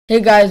Hey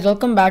guys,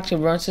 welcome back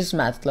to Sis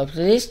Math Club.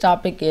 Today's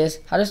topic is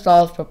how to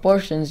solve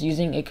proportions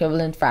using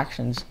equivalent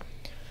fractions.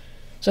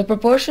 So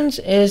proportions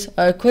is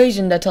an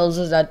equation that tells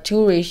us that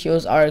two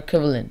ratios are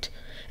equivalent.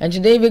 And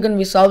today we're going to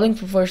be solving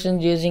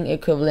proportions using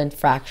equivalent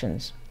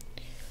fractions.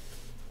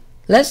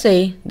 Let's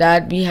say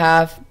that we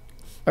have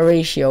a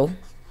ratio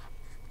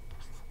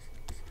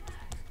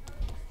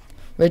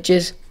which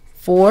is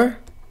 4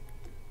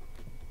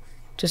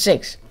 to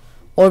 6.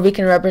 Or we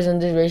can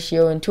represent this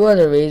ratio in two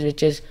other ways,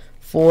 which is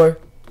 4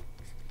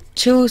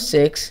 to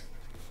 6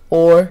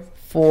 or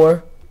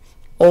 4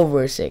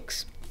 over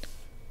 6.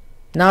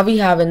 Now we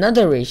have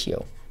another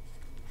ratio.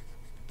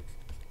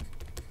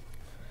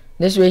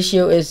 This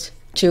ratio is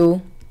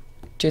 2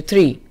 to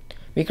 3.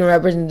 We can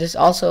represent this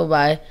also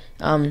by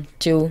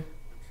 2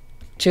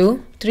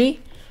 to 3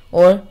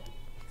 or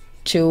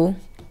 2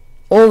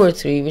 over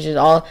 3,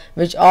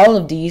 which all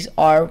of these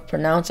are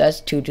pronounced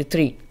as 2 to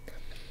 3.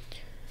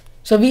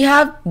 So we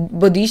have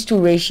these two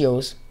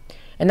ratios,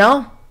 and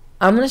now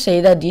I'm going to say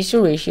that these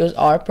two ratios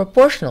are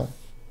proportional,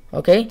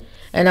 okay?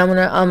 And I'm going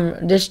to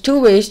there's two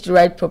ways to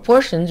write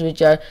proportions,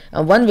 which are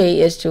one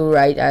way is to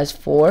write as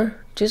 4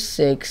 to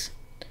 6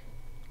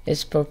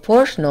 is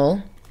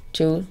proportional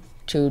to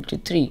 2 to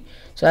 3.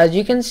 So as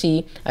you can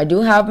see, I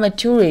do have my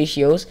two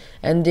ratios,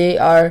 and they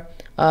are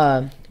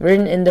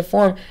written in the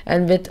form,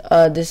 and with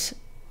this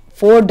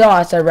 4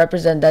 dots that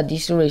represent that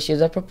these two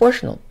ratios are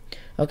proportional,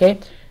 okay?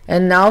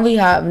 And now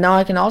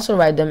I can also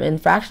write them in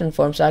fraction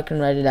form, so I can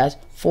write it as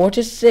 4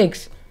 to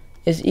 6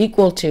 is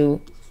equal to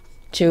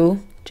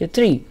 2 to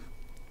 3.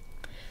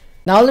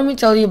 Now let me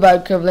tell you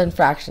about equivalent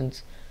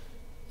fractions.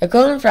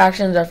 Equivalent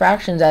fractions are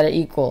fractions that are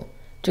equal.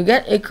 To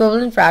get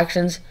equivalent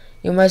fractions,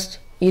 you must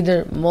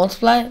either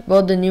multiply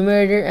both the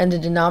numerator and the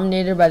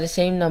denominator by the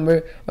same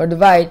number, or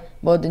divide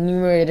both the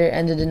numerator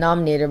and the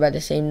denominator by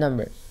the same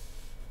number.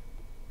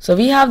 So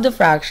we have the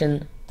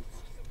fraction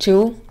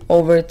 2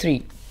 over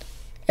 3.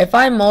 If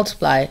I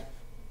multiply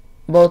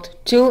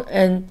both 2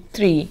 and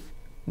 3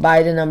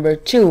 by the number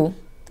 2,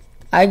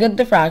 I get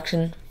the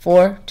fraction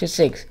 4 to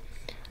 6.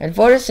 And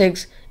 4 to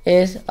 6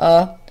 is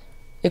a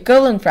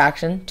equivalent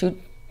fraction to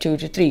 2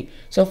 to 3.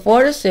 So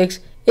 4 to 6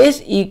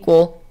 is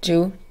equal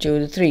to 2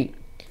 to 3.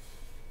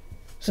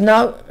 So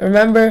now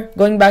remember,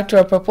 going back to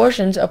our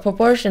proportions, a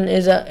proportion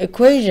is an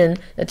equation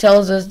that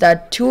tells us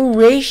that two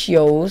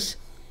ratios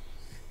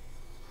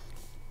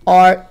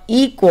are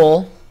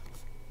equal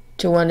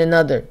to one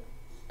another.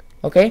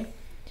 Okay,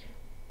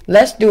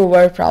 let's do a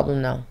word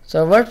problem now.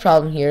 So a word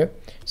problem here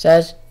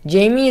says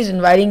Jamie is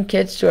inviting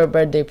kids to her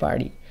birthday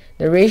party.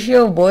 The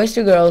ratio of boys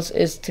to girls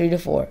is 3 to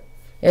 4.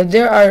 If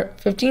there are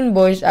 15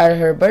 boys at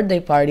her birthday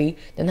party,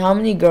 then how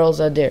many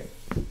girls are there?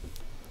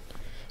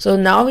 So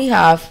now we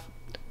have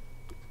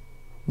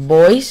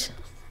boys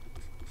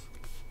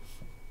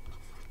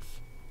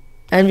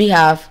and we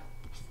have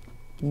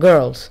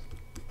girls.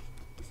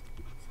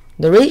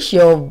 The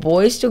ratio of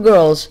boys to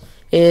girls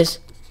is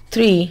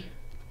 3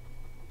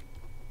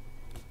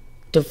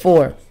 to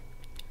 4.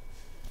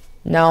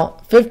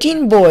 Now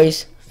 15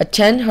 boys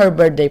attend her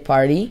birthday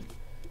party,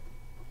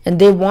 and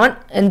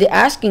they're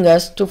asking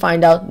us to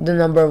find out the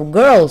number of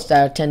girls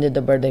that attended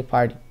the birthday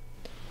party.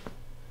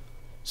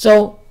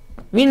 So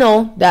we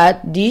know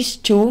that these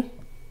two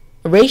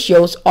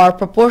ratios are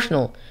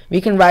proportional.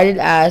 We can write it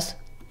as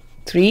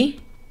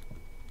 3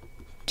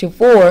 to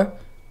 4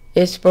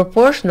 is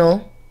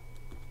proportional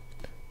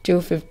to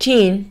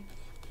 15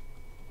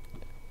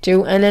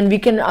 to, and then we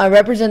can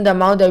represent the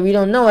amount that we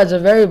don't know as a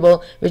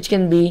variable, which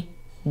can be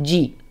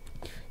g.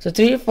 So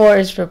 3 to 4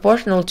 is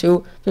proportional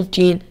to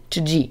 15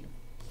 to g.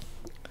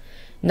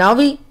 Now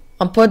we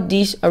put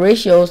these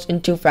ratios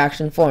into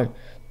fraction form.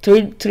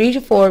 3 to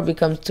 4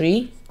 becomes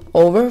 3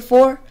 over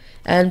 4,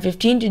 and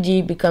 15 to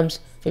g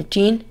becomes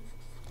 15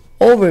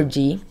 over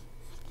g.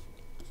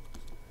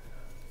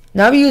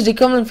 Now we use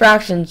equivalent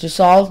fractions to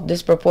solve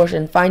this proportion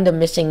and find the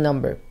missing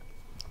number.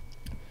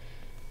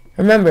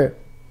 Remember,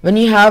 when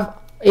you have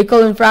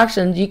equivalent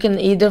fractions, you can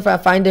either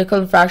find the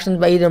equivalent fractions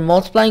by either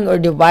multiplying or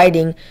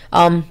dividing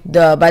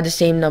by the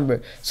same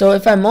number. So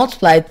if I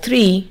multiply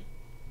 3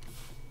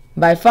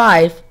 by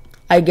 5,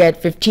 I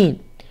get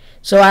 15.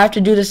 So I have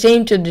to do the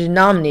same to the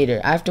denominator.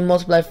 I have to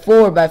multiply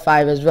 4 by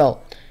 5 as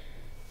well.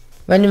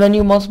 When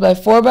you multiply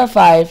 4 by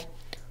 5,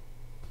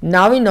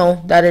 now we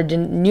know that our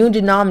new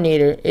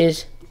denominator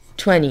is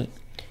 20.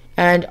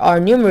 And our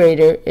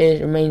numerator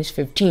remains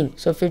 15.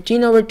 So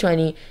 15 over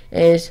 20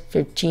 is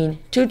 15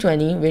 to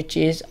 20, which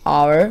is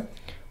our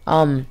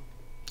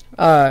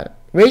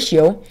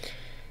ratio.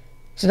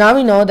 So now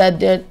we know that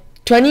the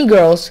 20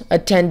 girls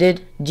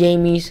attended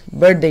Jamie's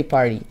birthday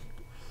party.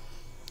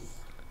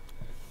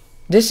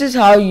 This is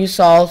how you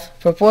solve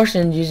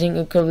proportions using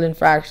equivalent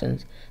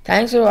fractions.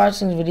 Thanks for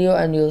watching this video,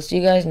 and we'll see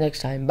you guys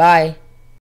next time. Bye.